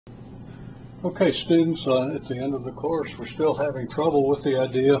Okay, students, at the end of the course, we're still having trouble with the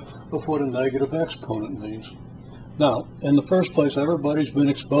idea of what a negative exponent means. Now, in the first place, everybody's been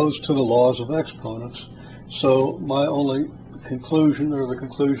exposed to the laws of exponents, so my only conclusion, or the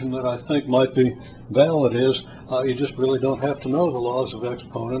conclusion that I think might be valid, is you just really don't have to know the laws of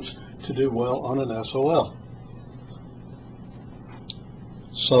exponents to do well on an SOL.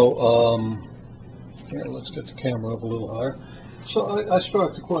 So, here, let's get the camera up a little higher. So I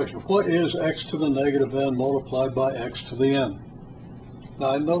start the question, what is x to the negative n multiplied by x to the n?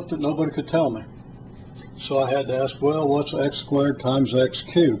 Now I note that nobody could tell me. So I had to ask, well, what's x squared times x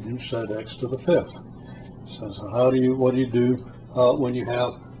cubed? And said x to the fifth. So what do you do when you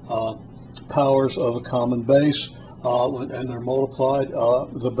have powers of a common base and they're multiplied,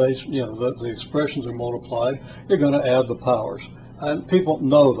 the base, the expressions are multiplied, you're going to add the powers. And people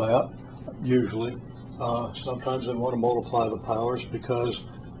know that, usually. Sometimes they want to multiply the powers because,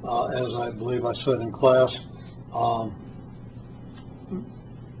 as I believe I said in class,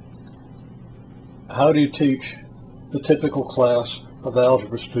 how do you teach the typical class of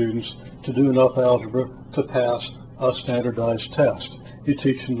algebra students to do enough algebra to pass a standardized test? You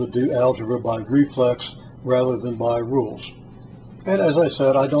teach them to do algebra by reflex rather than by rules. And as I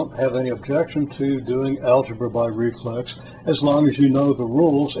said, I don't have any objection to doing algebra by reflex as long as you know the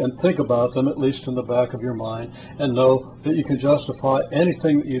rules and think about them, at least in the back of your mind, and know that you can justify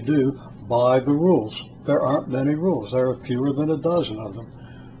anything that you do by the rules. There aren't many rules. There are fewer than a dozen of them.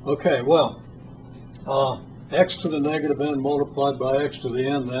 Okay, well, x to the negative n multiplied by x to the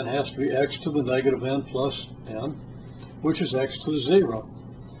n then has to be x to the negative n plus n, which is x to the 0.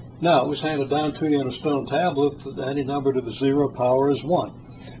 Now, it was handed down to you in a stone tablet that any number to the 0 power is 1.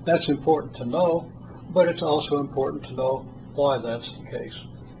 That's important to know, but it's also important to know why that's the case.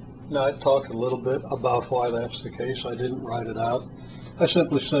 Now, I talked a little bit about why that's the case. I didn't write it out. I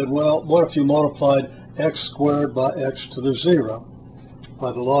simply said, well, what if you multiplied x squared by x to the 0?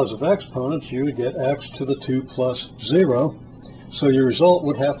 By the laws of exponents, you would get x to the 2 plus 0, so your result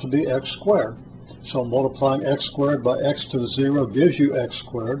would have to be x squared. So multiplying x squared by x to the 0 gives you x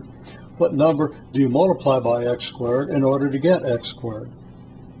squared. What number do you multiply by x squared in order to get x squared?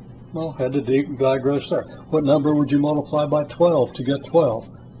 Well, had to digress there. What number would you multiply by 12 to get 12?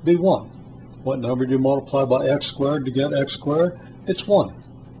 Be 1. What number do you multiply by x squared to get x squared? It's 1.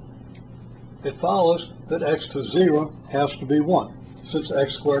 It follows that x to the 0 has to be 1. Since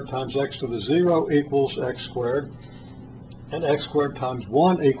x squared times x to the 0 equals x squared, and x squared times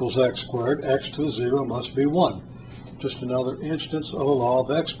 1 equals x squared, x to the 0 must be 1. Just another instance of a law of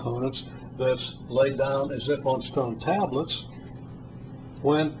exponents that's laid down as if on stone tablets,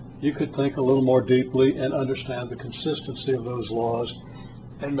 when you could think a little more deeply and understand the consistency of those laws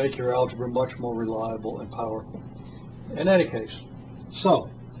and make your algebra much more reliable and powerful. In any case, so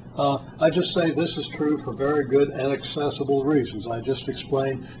I just say this is true for very good and accessible reasons. I just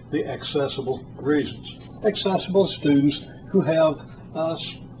explained the accessible reasons. Accessible students who have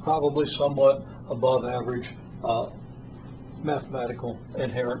probably somewhat above average mathematical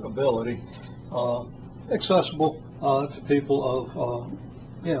inherent ability, accessible to people of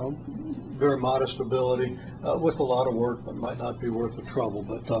very modest ability with a lot of work that might not be worth the trouble.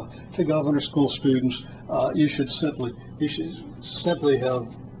 But to governor school students, you should simply have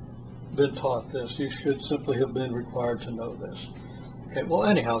been taught this. You should simply have been required to know this. Okay, well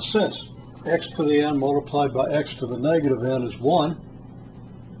anyhow, since x to the n multiplied by x to the negative n is 1,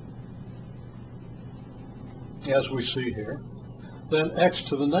 as we see here, then x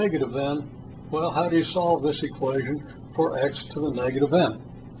to the negative n, well, how do you solve this equation for x to the negative n?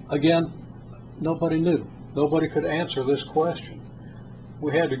 Again, nobody knew. Nobody could answer this question.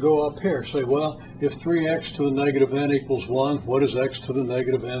 We had to go up here, say, well, if 3x to the negative n equals 1, what does x to the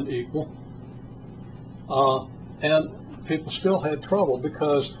negative n equal? And people still had trouble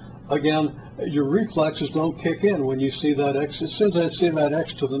because, again, your reflexes don't kick in when you see that x. As soon as I see that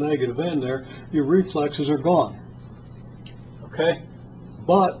x to the negative n there, your reflexes are gone. Okay?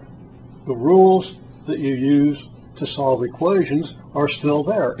 But the rules that you use to solve equations are still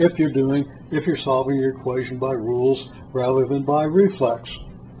there if you're solving your equation by rules rather than by reflex.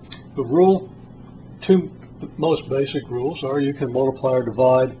 The two most basic rules are you can multiply or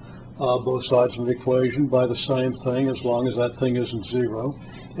divide both sides of an equation by the same thing as long as that thing isn't 0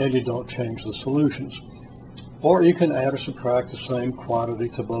 and you don't change the solutions. Or you can add or subtract the same quantity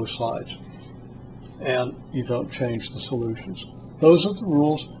to both sides and you don't change the solutions. Those are the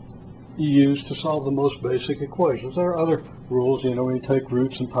rules you use to solve the most basic equations. There are other rules, when you take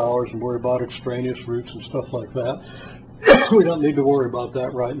roots and powers and worry about extraneous roots and stuff like that. We don't need to worry about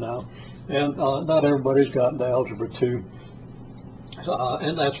that right now. And not everybody's gotten to Algebra 2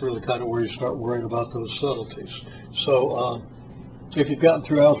 And that's really kind of where you start worrying about those subtleties. So if you've gotten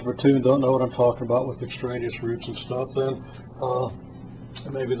through Algebra 2 and don't know what I'm talking about with extraneous roots and stuff, then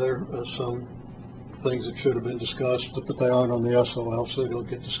maybe there are some things that should have been discussed, but they aren't on the SOL, so they don't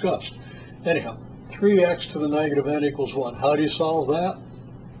get discussed. Anyhow, 3x to the negative n equals 1. How do you solve that?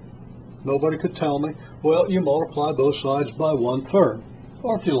 Nobody could tell me. Well, you multiply both sides by 1/3.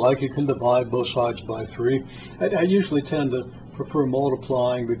 Or if you like, you can divide both sides by 3. I usually tend to prefer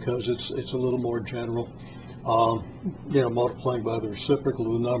multiplying because it's a little more general. Multiplying by the reciprocal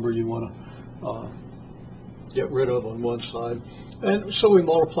of the number you want to get rid of on one side. And so we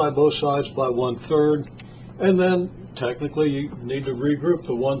multiply both sides by 1/3. And then technically you need to regroup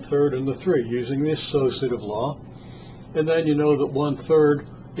the 1/3 and the 3 using the associative law. And then you know that 1/3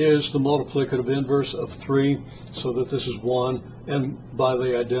 is the multiplicative inverse of 3, so that this is 1, and by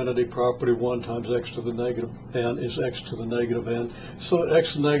the identity property, 1 times x to the negative n is x to the negative n, so that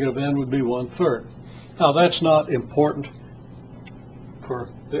x to the negative n would be 1/3. Now that's not important for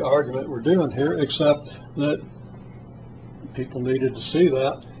the argument we're doing here, except that people needed to see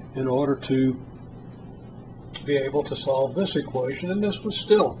that in order to be able to solve this equation, and this was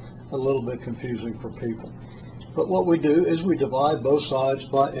still a little bit confusing for people. But what we do is we divide both sides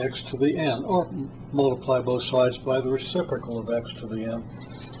by x to the n, or multiply both sides by the reciprocal of x to the n.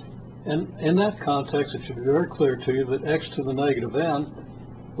 And in that context, it should be very clear to you that x to the negative n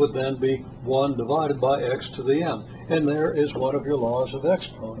would then be 1 divided by x to the n. And there is one of your laws of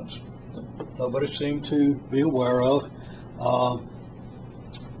exponents that nobody seemed to be aware of.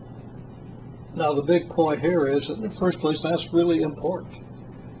 Now, the big point here is that in the first place, that's really important.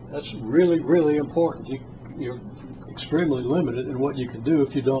 That's really, really important. You're extremely limited in what you can do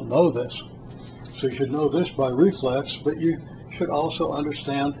if you don't know this. So you should know this by reflex, but you should also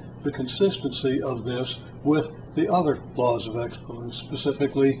understand the consistency of this with the other laws of exponents.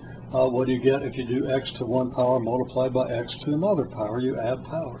 Specifically, what do you get if you do x to one power multiplied by x to another power? You add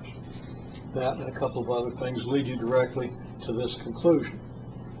powers. That and a couple of other things lead you directly to this conclusion.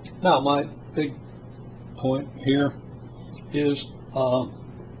 Now, my big point here is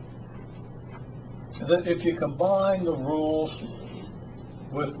that if you combine the rules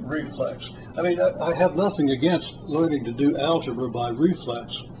with reflex, I mean, I have nothing against learning to do algebra by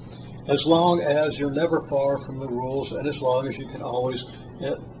reflex, as long as you're never far from the rules and as long as you can always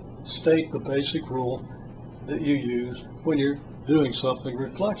state the basic rule that you use when you're doing something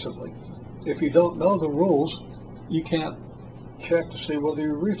reflexively. If you don't know the rules, you can't check to see whether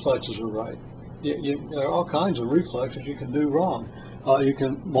your reflexes are right. There are all kinds of reflexes you can do wrong. You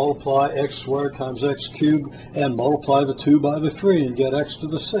can multiply x squared times x cubed and multiply the 2 by the 3 and get x to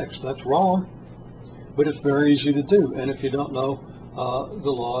the 6. That's wrong, but it's very easy to do. And if you don't know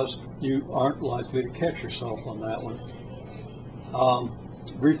the laws, you aren't likely to catch yourself on that one.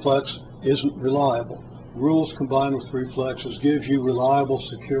 Reflex isn't reliable. Rules combined with reflexes gives you reliable,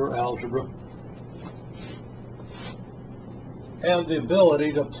 secure algebra and the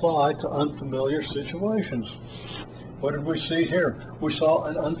ability to apply to unfamiliar situations. What did we see here? We saw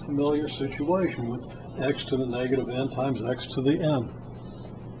an unfamiliar situation with x to the negative n times x to the n.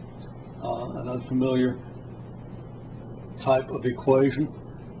 An unfamiliar type of equation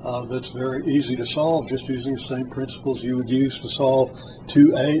that's very easy to solve just using the same principles you would use to solve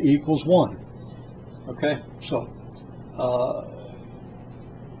 2a equals 1. Okay, so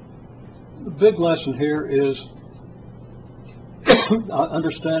the big lesson here is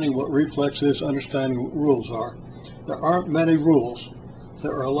understanding what reflex is, understanding what rules are. There aren't many rules.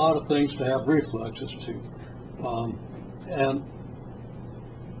 There are a lot of things to have reflexes to. And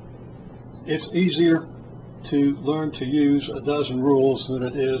it's easier to learn to use a dozen rules than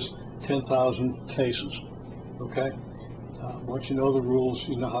it is 10,000 cases. Okay? Once you know the rules,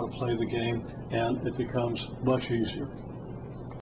 you know how to play the game, and it becomes much easier.